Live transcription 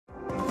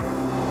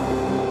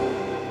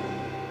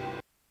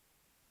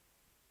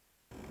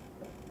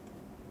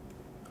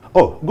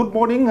Oh, good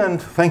morning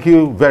and thank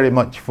you very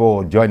much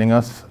for joining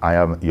us. I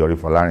am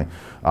Odufowakan.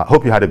 I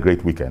hope you had a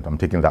great weekend. I'm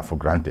taking that for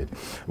granted.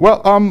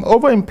 Well,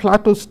 over in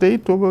Plateau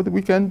State over the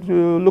weekend,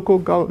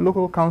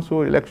 local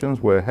council elections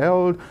were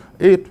held.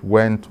 It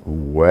went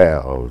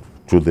well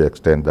to the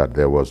extent that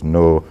there was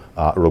no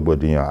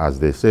robodino, as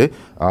they say.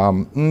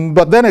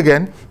 But then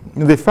again,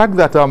 the fact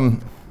that I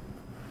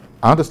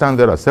understand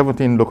there are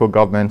 17 local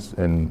governments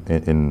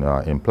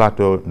in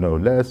Plateau, no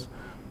less,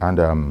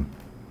 and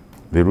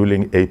the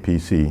ruling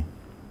APC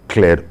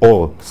cleared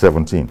all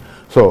 17.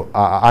 So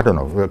I don't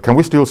know. Can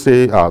we still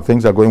say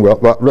things are going well?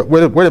 But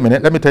wait a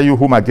minute. Let me tell you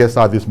who my guests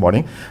are this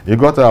morning. You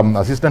got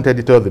Assistant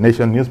Editor of the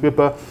Nation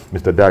newspaper,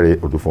 Mr. Dari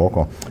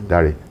Odufowakan.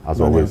 Dari,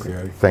 as always,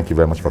 thank you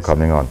very much for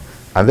coming on.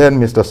 And then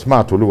Mr.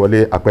 Smart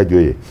Oluwole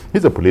Apejoye.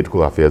 He's a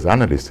political affairs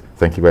analyst.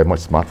 Thank you very much,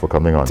 Smart, for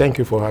coming on. Thank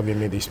you for having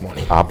me this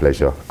morning. Our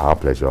pleasure. Our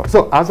pleasure.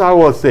 So as I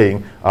was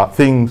saying,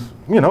 things,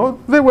 you know,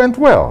 they went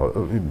well.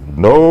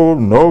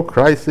 No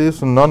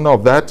crisis, none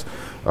of that.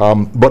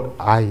 But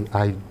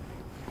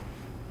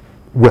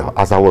well,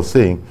 as I was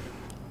saying,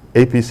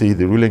 APC,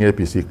 the ruling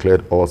APC,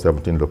 cleared all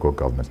 17 local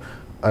governments.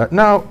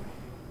 Now,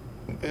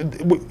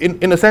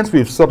 in a sense,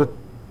 we've sort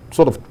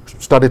of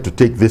started to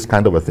take this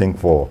kind of a thing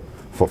for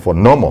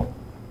normal.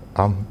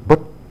 But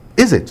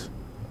is it?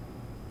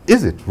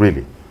 Is it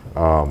really?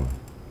 How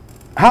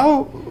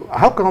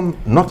come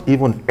not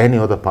even any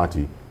other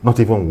party, not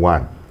even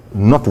one,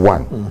 not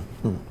one?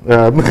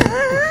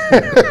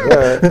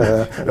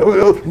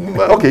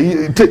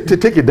 Okay,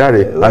 take it,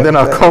 Dari, and then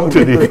I'll come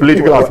to the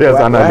political affairs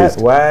analyst.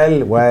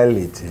 While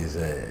it is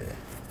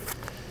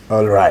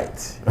all right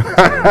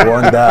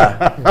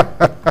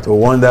to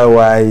wonder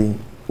why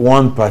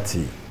one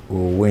party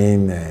will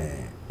win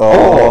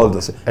all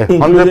the,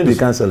 including the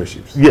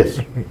councillorships.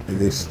 Yes.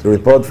 This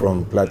report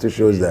from Plateau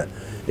shows that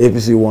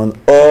APC won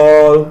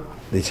all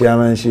the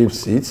chairmanship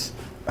seats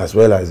as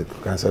well as the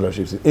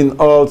councillorship seats in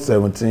all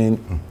 17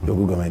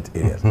 local government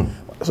areas.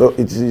 So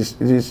it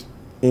is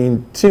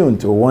in tune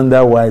to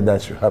wonder why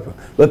that should happen.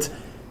 But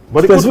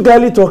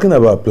specifically talking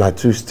about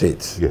Plateau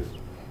State, yes,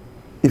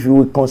 if you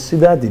would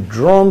consider the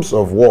drums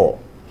of war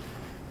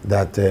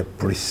that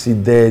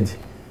preceded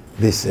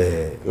this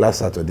last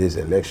Saturday's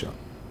election,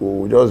 we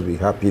will just be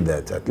happy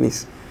that at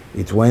least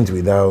it went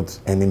without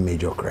any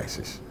major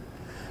crisis.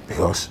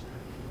 Because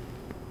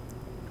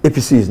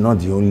APC is not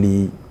the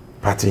only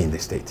party in the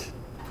state.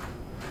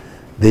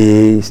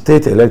 The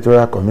State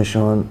Electoral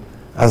Commission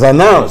has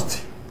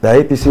announced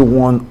that APC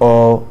won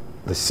all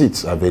the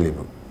seats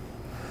available.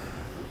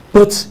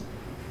 But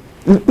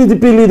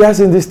PDP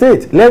leaders in the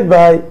state, led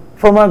by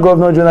former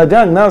Governor Jonah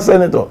Jang, now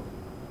Senator,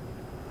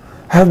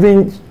 have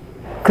been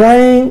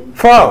crying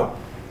foul,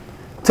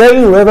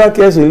 telling whoever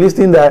cares to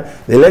listen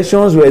that the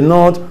elections were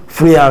not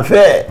free and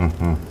fair.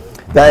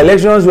 The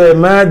elections were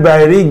marred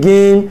by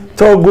rigging,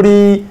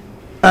 thuggery,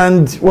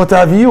 and what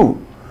have you.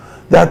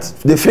 That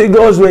the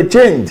figures were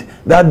changed,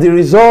 that the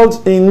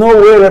result in no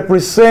way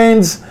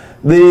represents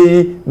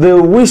the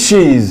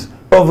wishes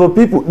of the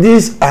people.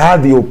 These are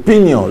the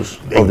opinions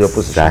of the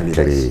opposition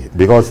leaders. Exactly.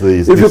 Because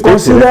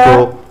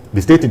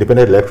the State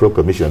Independent Electoral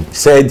Commission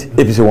said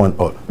APC won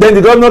all. Then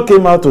the governor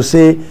came out to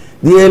say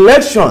the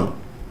election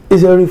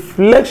is a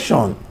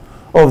reflection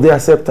of the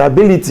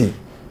acceptability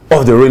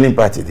of the ruling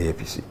party, the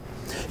APC.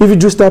 If you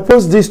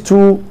juxtapose these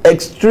two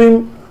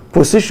extreme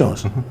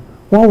positions,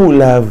 one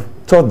would have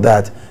thought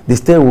that the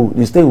state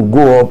will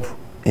go up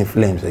in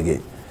flames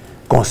again,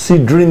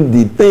 considering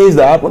the things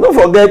that happen. Don't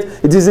forget,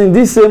 it is in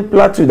this same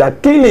plateau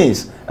that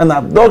killings and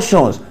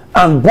abductions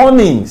and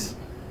burnings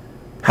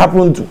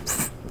happened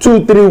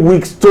 2-3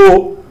 weeks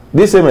to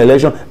this same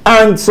election,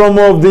 and some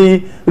of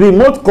the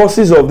remote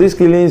causes of these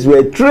killings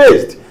were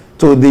traced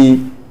to the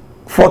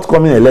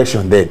forthcoming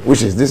election then,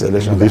 which is this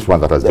election. This one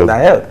that has just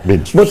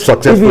been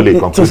successfully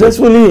concluded.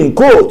 Successfully in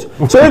court.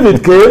 So if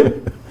it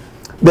came,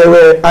 there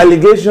were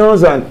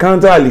allegations and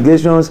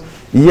counter-allegations,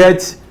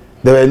 yet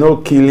there were no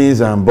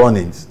killings and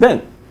burnings.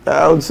 Then,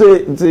 I would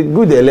say it's a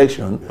good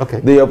election.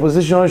 Okay. The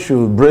opposition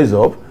should brace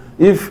up.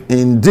 If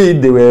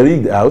indeed they were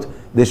rigged out,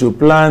 they should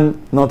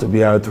plan not to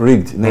be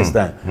out-rigged next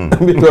time.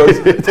 Because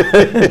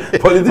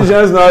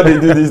politicians know how they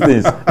do these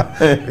things.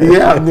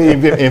 Yeah, I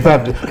mean, in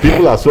fact,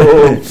 people are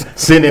so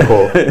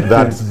cynical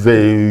that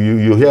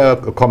you hear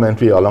a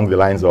commentary along the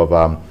lines of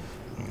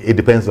it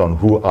depends on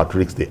who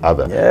out-rigs the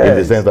other. Yes. In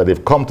the sense that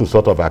they've come to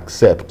sort of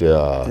accept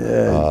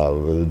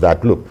that,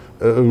 look,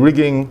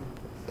 rigging,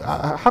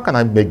 how can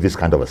I make this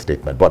kind of a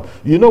statement? But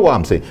you know what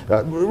I'm saying.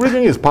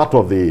 Rigging is part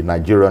of the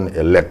Nigerian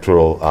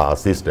electoral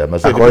system.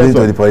 So according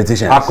to the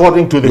politicians.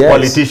 According to the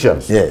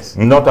politicians. Yes.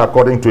 Not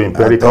according to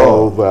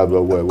empirical.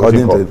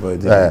 According to the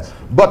politicians.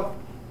 But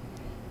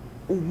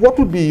what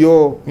would be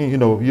your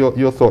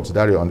thoughts,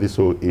 Dario, on this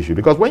whole issue?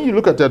 Because when you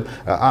look at it,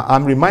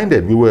 I'm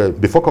reminded,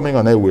 before coming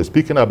on air, we were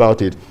speaking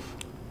about it.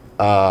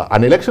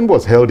 An election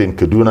was held in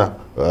Kaduna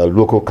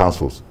local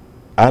councils.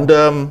 And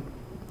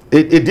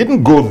it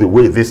didn't go the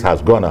way this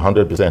has gone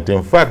 100%.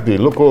 In fact, the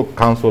local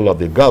council of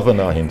the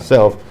governor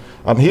himself,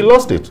 he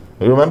lost it.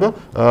 You remember?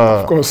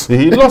 Of course.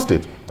 He lost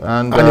it.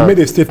 And he made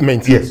a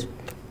statement. Yes.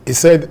 He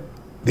said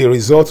the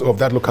result of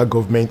that local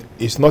government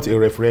is not a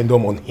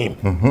referendum on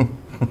him.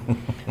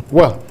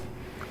 Well,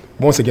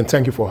 once again,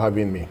 thank you for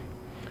having me.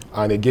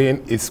 And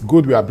again, it's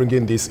good we are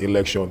bringing this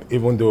election,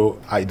 even though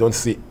I don't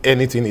see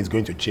anything is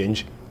going to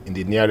change in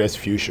the nearest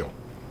future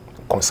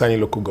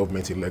concerning local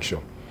government election.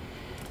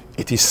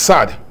 It is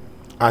sad,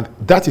 and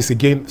that is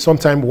again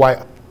sometimes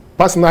why,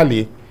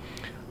 personally,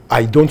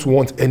 I don't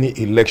want any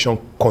election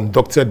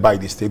conducted by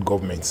the state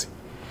governments.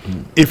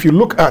 If you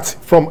look at,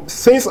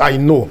 since I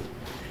know,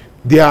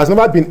 there has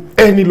never been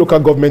any local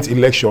government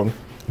election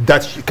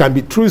that can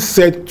be truly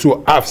said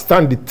to have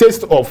stand the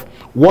test of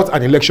what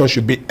an election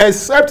should be,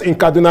 except in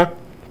Kaduna.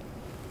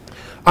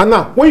 And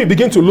now, when you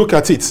begin to look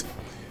at it,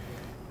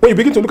 in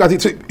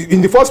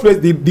the first place,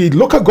 the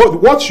local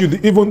government, what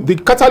should even the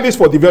catalyst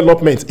for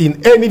development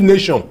in any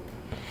nation,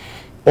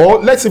 or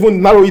let's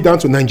even narrow it down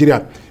to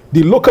Nigeria,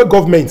 the local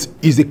government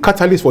is the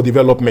catalyst for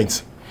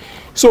development.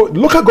 So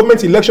local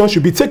government election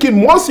should be taken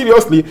more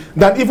seriously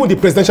than even the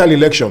presidential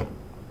election.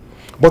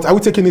 But are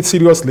we taking it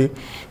seriously?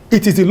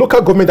 It is the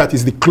local government that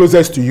is the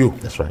closest to you.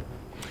 That's right.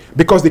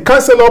 Because the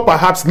councillor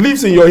perhaps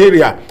lives in your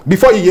area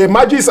before he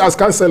emerges as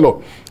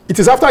councillor. It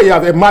is after he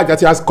has emerged that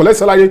he has collected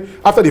salary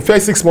after the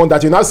first 6 months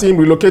that you now see him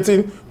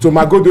relocating to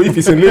Magodo if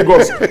he's in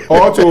Lagos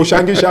or to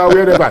Shangisha or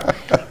wherever.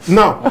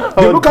 Now,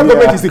 the local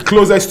government is the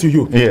closest to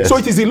you. Yes. So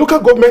it is the local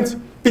government,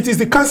 it is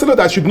the councillor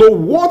that should know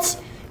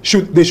what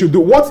they should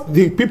do, what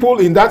the people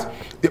in that,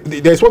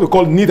 there's what we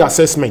call need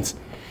assessment.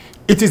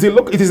 It is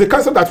the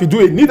council that will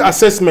do a need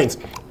assessment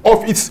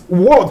of its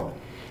ward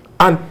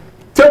and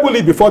table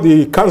it before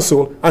the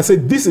council and say,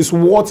 this is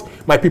what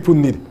my people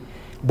need.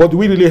 But do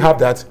we really have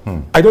that?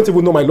 I don't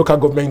even know my local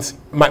government,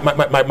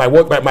 my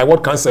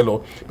ward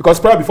councillor, because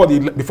prior before the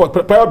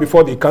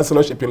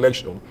councillorship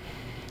election,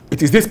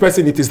 it is this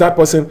person, it is that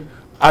person.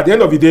 At the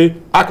end of the day,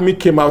 ACME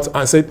came out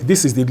and said,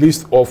 this is the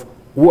list of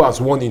who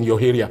has won in your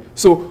area.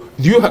 So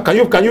can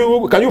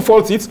you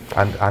fault it?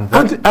 And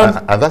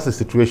that's a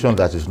situation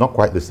that is not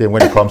quite the same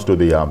when it comes to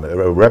the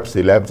reps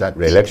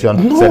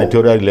election, no.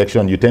 Senatorial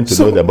election. You tend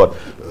to know them, but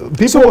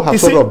people have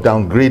sort of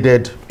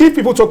downgraded. If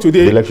people talk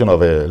today, the election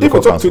of a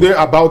local council.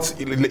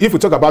 If we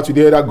talk about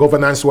today that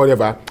governance,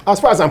 whatever, as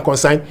far as I'm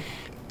concerned,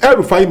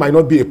 El-Rufai might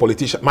not be a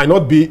politician,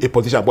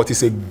 but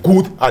he's a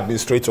good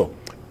administrator.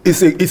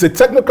 It's a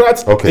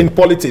technocrat in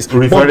politics.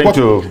 Referring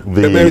to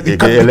the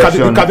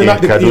election in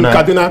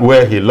Kaduna,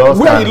 where he lost,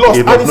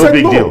 it was no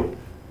big deal.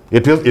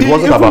 It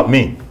wasn't about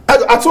me.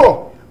 At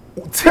all.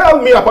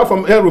 Tell me, apart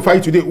from El-Rufai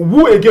today,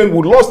 who again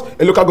would lost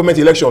a local government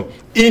election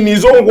in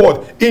his own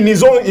ward, in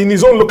his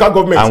own local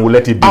government, and will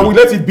let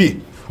it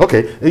be.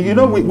 Okay, you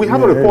know, we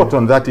have a report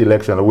on that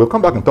election. We'll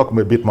come back and talk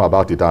a bit more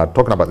about it.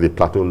 Talking about the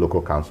Plateau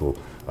local council,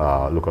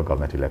 local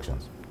government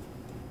elections.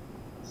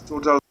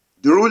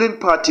 The ruling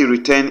party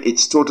retained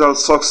its total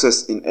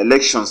success in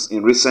elections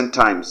in recent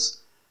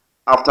times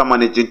after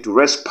managing to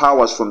wrest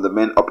powers from the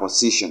main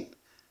opposition.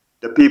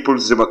 The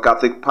People's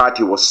Democratic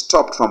Party was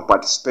stopped from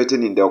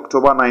participating in the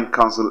October 9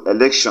 council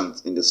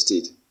elections in the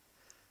state.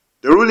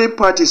 The ruling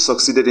party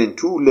succeeded in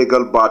 2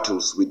 legal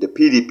battles with the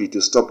PDP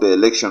to stop the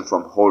election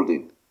from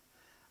holding.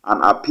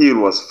 An appeal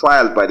was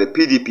filed by the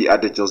PDP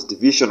at the Jos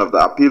Division of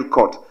the Appeal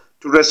Court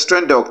to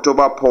restrain the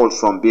October polls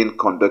from being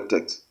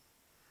conducted.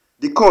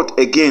 The court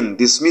again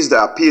dismissed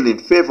the appeal in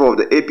favor of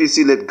the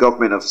APC-led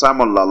government of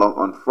Simon Lalong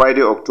on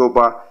Friday,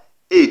 October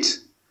 8,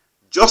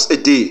 just a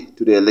day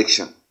to the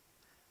election.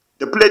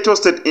 The Plateau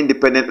State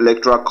Independent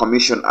Electoral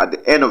Commission at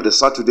the end of the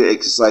Saturday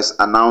exercise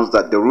announced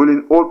that the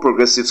ruling All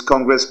Progressives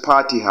Congress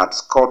Party had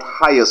scored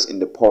highest in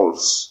the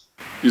polls.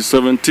 The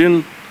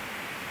 17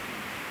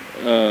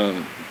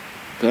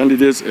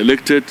 candidates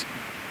elected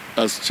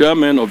as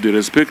chairmen of the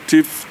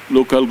respective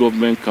local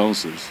government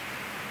councils,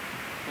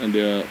 and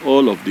they are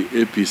all of the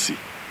APC.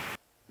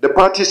 The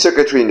party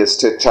secretary in the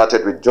state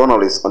chatted with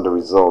journalists on the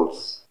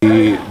results.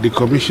 The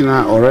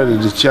commissioner, already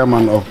the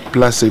chairman of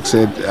Plastic,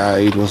 said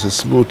it was a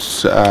smooth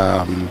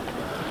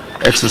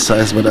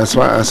exercise, but as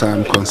far as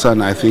I'm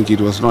concerned, I think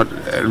it was not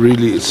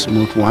really a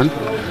smooth one.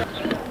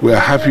 We are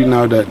happy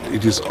now that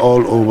it is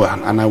all over,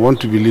 and I want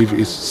to believe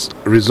it's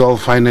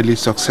resolved finally,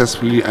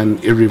 successfully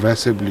and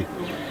irreversibly.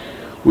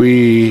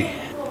 We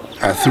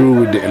are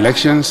through with the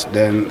elections,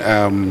 then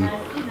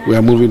we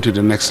are moving to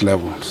the next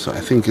level. So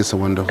I think it's a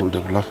wonderful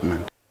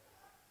development.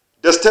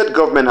 The state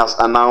government has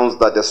announced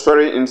that the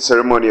swearing-in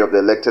ceremony of the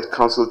elected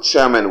council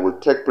chairman will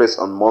take place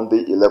on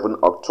Monday, 11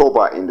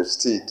 October in the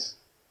state.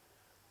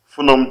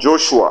 Funom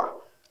Joshua,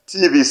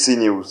 TVC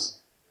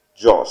News,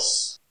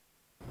 Jos.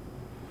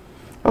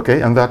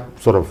 Okay, and that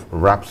sort of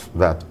wraps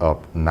that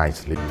up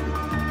nicely.